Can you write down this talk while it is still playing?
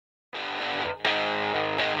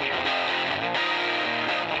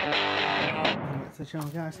to the channel,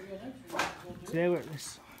 guys. Today we're at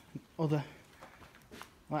this other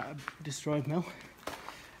like a destroyed mill.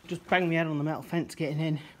 Just banged my head on the metal fence getting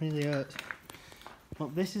in, really hurts.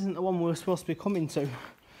 But this isn't the one we were supposed to be coming to.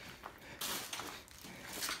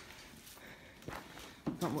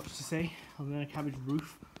 Not much to see other than a cabbage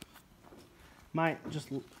roof. Might just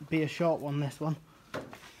be a short one, this one.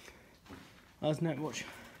 There's not much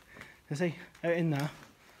to see out in there.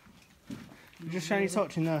 Just shiny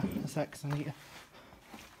touch in there a sec, so I need to...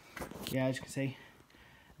 Yeah, as you can see,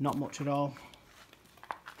 not much at all.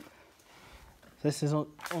 This is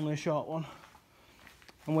only a short one.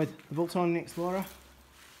 I'm with the Vultonian Explorer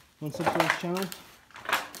on sub to this channel.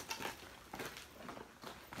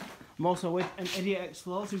 I'm also with an idiot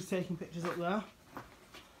Explores who's taking pictures up there.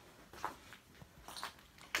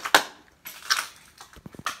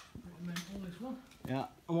 Yeah,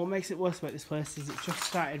 and what makes it worse about this place is it's just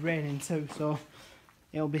started raining too, so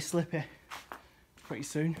it'll be slippy pretty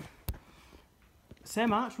soon.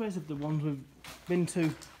 Same archways of the ones we've been to.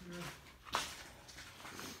 Really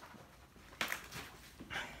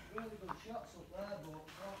good shots up there, but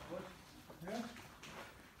awkward. Yeah.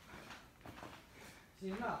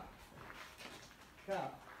 Seen that?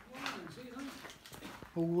 Cart? Well, I didn't see that.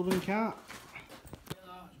 Old wooden cart.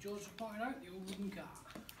 George pointed out the old wooden cart.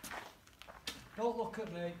 Don't look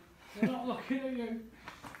at me. They're not looking at you.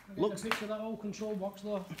 I'm getting a picture of that old control box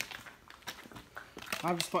though.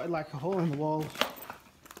 I've just spotted like a hole in the wall.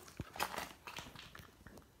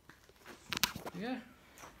 Yeah.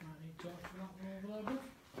 Might need torch for that one over there, bud.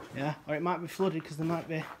 Yeah, or it might be flooded because there might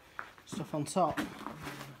be stuff on top.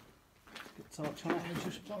 Get torch on it. I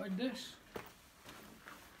just spotted this.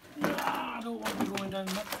 Ah, I don't want to be going down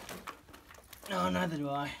that. No, neither do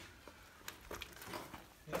I.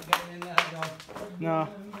 You're getting in there, dog. No.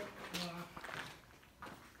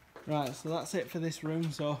 Right, so that's it for this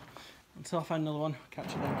room, so until I find another one,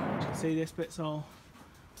 catch you then. You can see this bit's all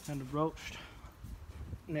kind of broached.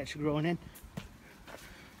 Nature growing in.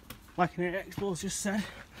 Like an Explores just said,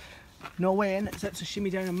 no way in except to shimmy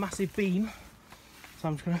down a massive beam. So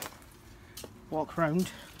I'm just going to walk around,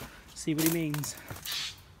 see what he means.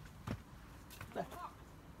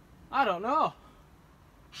 I don't know.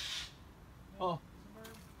 Oh,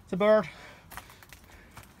 it's a bird.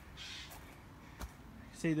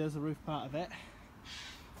 See, there's the roof part of it.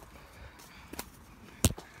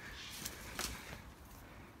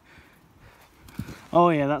 Oh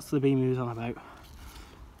yeah, that's the beam he was on about.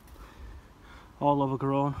 All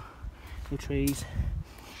overgrown, the trees.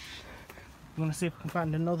 I'm gonna see if I can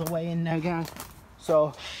find another way in now, guys.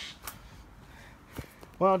 So,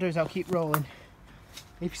 what I'll do is I'll keep rolling.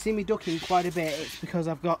 If you see me ducking quite a bit, it's because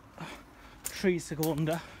I've got trees to go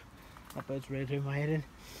under. That bird's really doing my head in.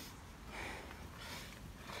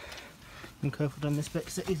 I'm careful down this bit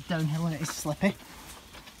because it is downhill and it is slippy.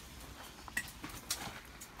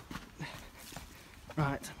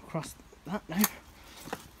 Right, across that now.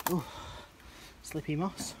 Ooh, slippy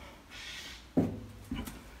moss.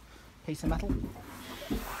 Piece of metal.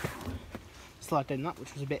 Slide down that,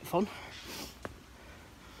 which was a bit fun.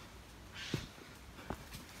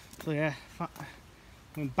 So yeah,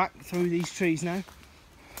 going back through these trees now,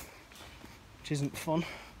 which isn't fun.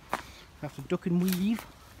 I have to duck and weave.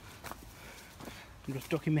 I'm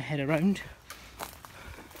just ducking my head around.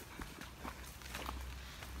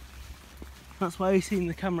 That's why you've seen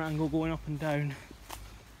the camera angle going up and down.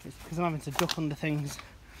 It's because I'm having to duck under things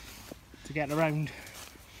to get around.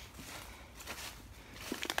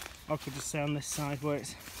 Or I could just stay on this side where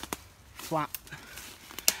it's flat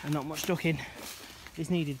and not much ducking is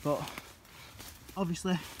needed, but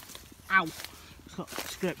obviously, ow, it's got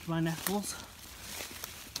scraped my knuckles.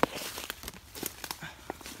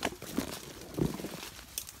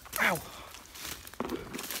 Ow!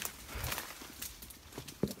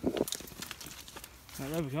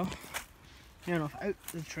 Right, there we go. Near enough out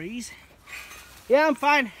the trees. Yeah, I'm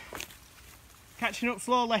fine. Catching up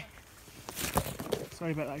slowly.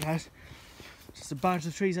 Sorry about that, guys. Just to barge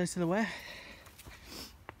the trees out of the way.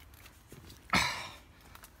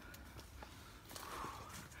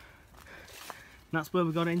 And that's where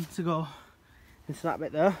we got in to go into that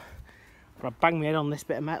bit there. But I banged my head on this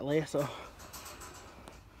bit of metal here, so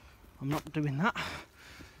I'm not doing that.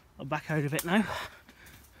 I'll back out of it now.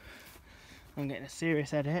 I'm getting a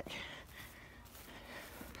serious headache.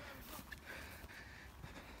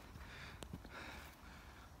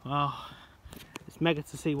 Wow, it's mega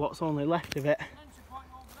to see what's only left of it.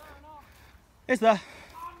 Is there?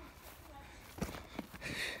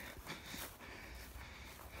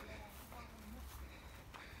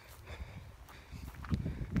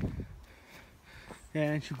 Yeah,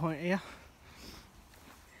 entry point here.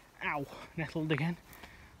 Ow. Ow, nettled again.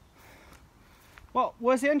 What?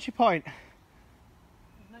 Where's the entry point?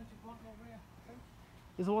 There's an entry point over here.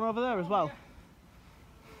 There's one over there as well.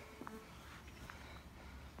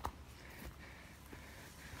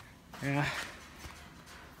 Yeah.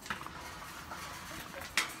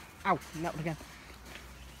 Ow, nettled again.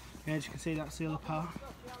 Yeah, as you can see, that's the other part.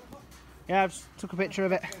 Yeah, I just took a picture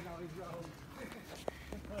of it.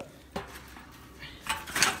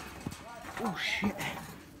 Oh shit.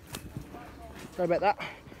 Sorry about that.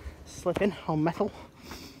 Slipping on metal.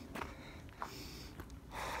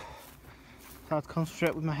 It's hard to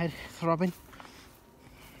concentrate with my head throbbing.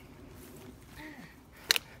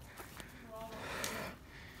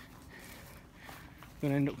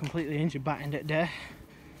 Gonna end up completely injured back end of the day.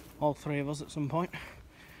 All three of us at some point.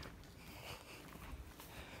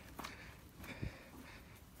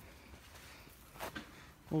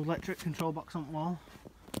 Old electric control box on the wall,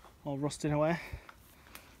 all rusting away.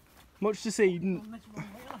 Much to see.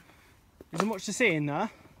 Is there much to see in there?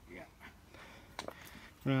 Yeah.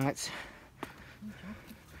 Right.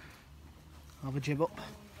 Have a jib up.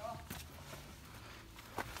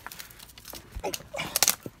 Oh.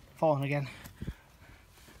 Falling again.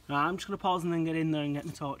 Right, I'm just going to pause and then get in there and get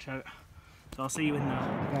my torch out. So I'll see you in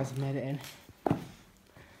there. You guys have made it in.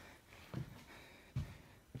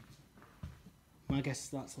 I guess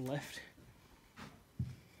that's a lift.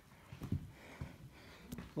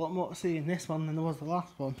 A lot more to see in this one than there was the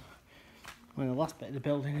last one. I mean, the last bit of the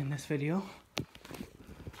building in this video.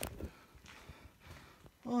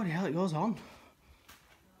 Oh, the hell, it goes on.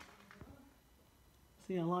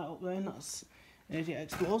 See a light up there, and that's energy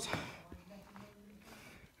explodes.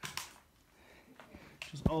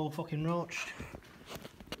 Just all fucking roached.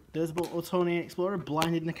 There's a Tony Explorer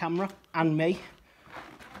blinding the camera and me.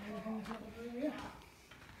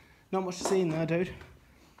 Not much to see in there, dude.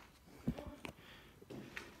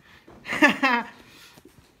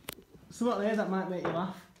 Something there that might make you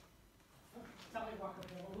laugh.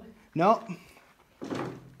 No.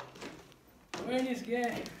 When is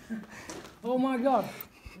gay? Oh my god.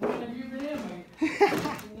 When have you been here, mate?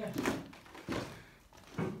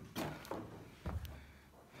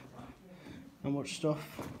 Not much stuff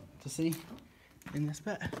to see in this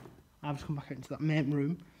bit. I've just come back into that main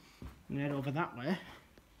room and head over that way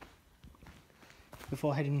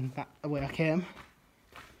before heading back the way I came.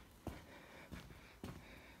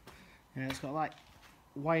 Yeah, it's got like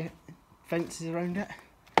white fences around it,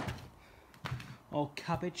 all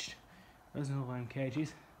cabbaged. There's another one of them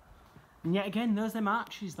cages. And yet again, there's them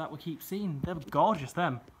arches that we keep seeing. They're gorgeous,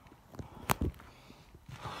 them.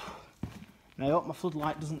 And I hope my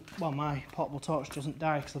floodlight doesn't, well, my portable torch doesn't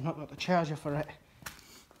die because I've not got the charger for it.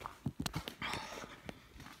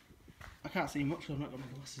 I can't see much because I've not got my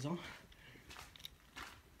glasses on.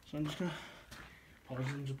 So I'm just going to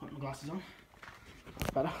pause and just put my glasses on.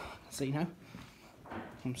 That's better. See now.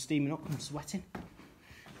 I'm steaming up and sweating.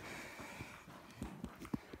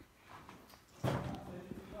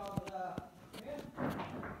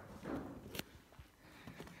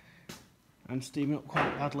 I'm steaming up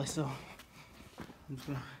quite badly, so I'm just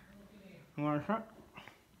gonna try.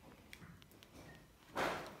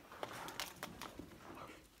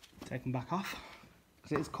 Take them back off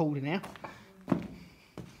because it's cold in here.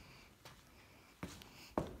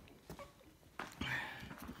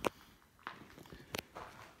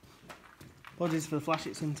 Apologies for the flash,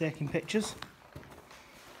 it's in taking pictures.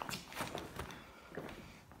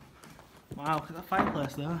 Wow, look at that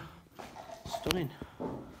fireplace there. Stunning.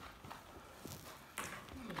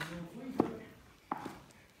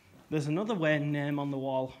 There's another Wayne name on the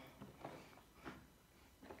wall.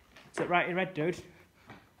 Is it right in red, dude?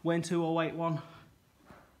 Wayne 2081.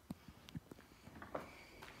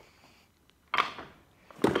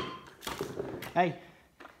 Hey,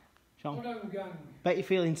 Sean. Bet you're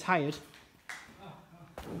feeling tired.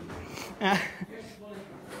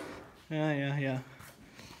 Yeah.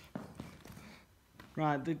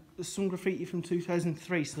 Right, there's some graffiti from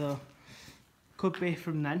 2003, so could be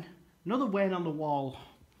from then. Another Wayne on the wall.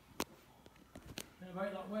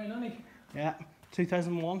 About that Wayne, hasn't he? Yeah,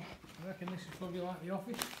 2001. I reckon this is probably like The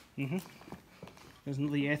Office. There's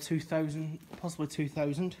another year, 2000, possibly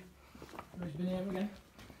 2000. He's been here again.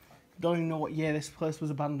 Don't even know what year this place was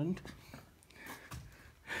abandoned.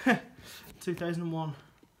 2001.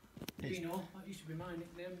 You know, that used to be my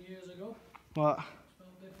nickname years ago. What?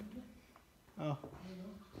 Spelled differently. Oh. You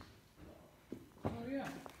know. Oh yeah,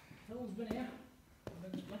 Phil's been here. I've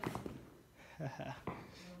been split. Obviously,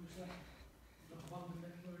 got abandoned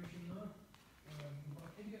exploration there. But I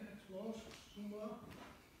did get explores somewhere.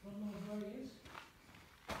 God knows where he is.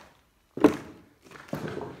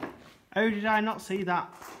 How did I not see that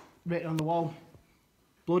written on the wall.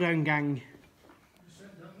 Bloodhound Gang.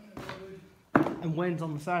 And Wayne's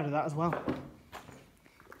on the side of that as well.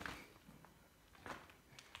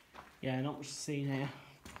 Yeah, not much to see here.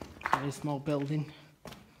 Very small building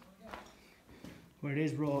where it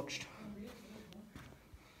is roached.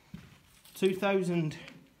 2000,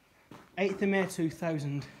 8th of May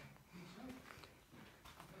 2000.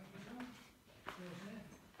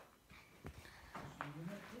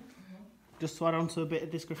 Just to add on to a bit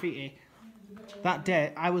of this graffiti, that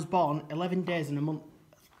day I was born 11 days and a month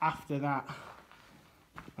after that.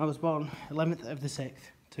 I was born 11th of the 6th,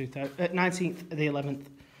 19th of the 11th.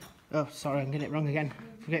 Oh, sorry, I'm getting it wrong again.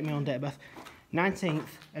 Forget my own date of birth. 19th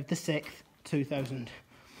of the 6th, 2000.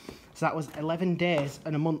 So that was 11 days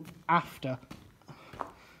and a month after.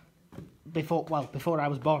 Before I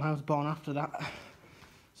was born. I was born after that.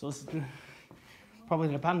 So it's probably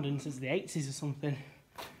been abandoned since the 80s or something.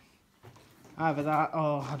 Either that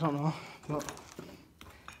or I don't know. But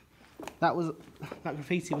that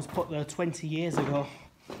graffiti was put there 20 years ago.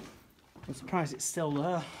 I'm surprised it's still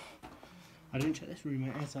there. I didn't check this room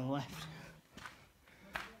out until I left.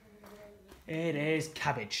 It is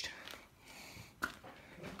cabbaged.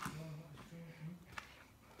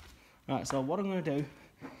 Right, so what I'm going to do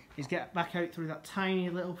is get back out through that tiny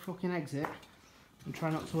little fucking exit and try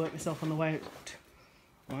not to hurt myself on the way out.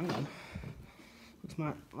 Oh, hang on.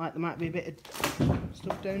 Looks like there might be a bit of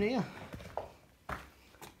stuff down here.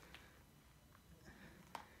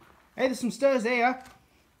 Hey, there's some stairs here.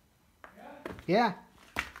 Yeah.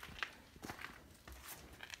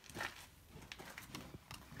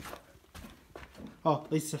 Oh,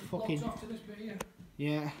 at least a fucking... Blocks off to this bit here.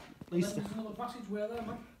 Yeah, at least... There's another passageway there,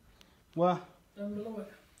 man. Where? Down below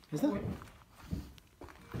it. Is there?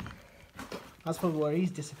 That's probably where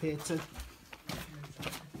he's disappeared to.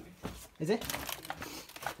 Is it?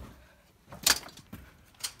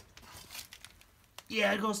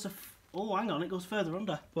 Yeah, it goes to... Oh, hang on, it goes further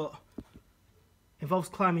under, but... Involves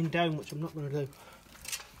climbing down, which I'm not going to do.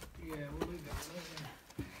 Yeah, we'll leave that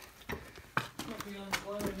there. Not be on the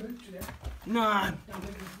climbing route today. No.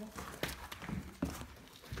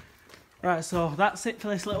 Right, so that's it for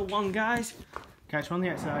this little one, guys. Catch you on the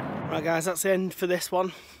outside. Right, guys, that's the end for this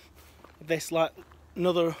one. This, like,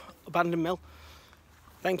 another abandoned mill.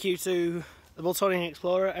 Thank you to the Boltonian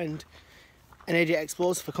Explorer and NAD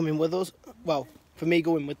Explorers for coming with us. Well, for me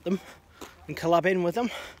going with them and collabing with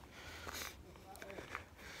them.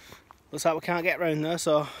 Looks like we can't get round there,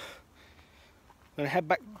 so I'm gonna head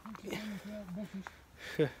back.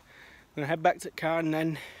 I'm gonna head back to the car and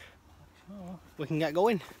then we can get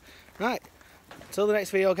going. Right, till the next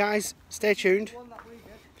video, guys. Stay tuned.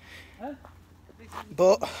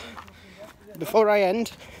 But before I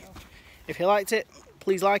end, if you liked it,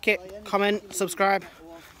 please like it, comment, subscribe,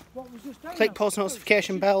 click post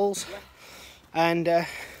notification bells, and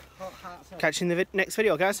catch you in the next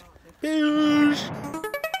video, guys. Peace.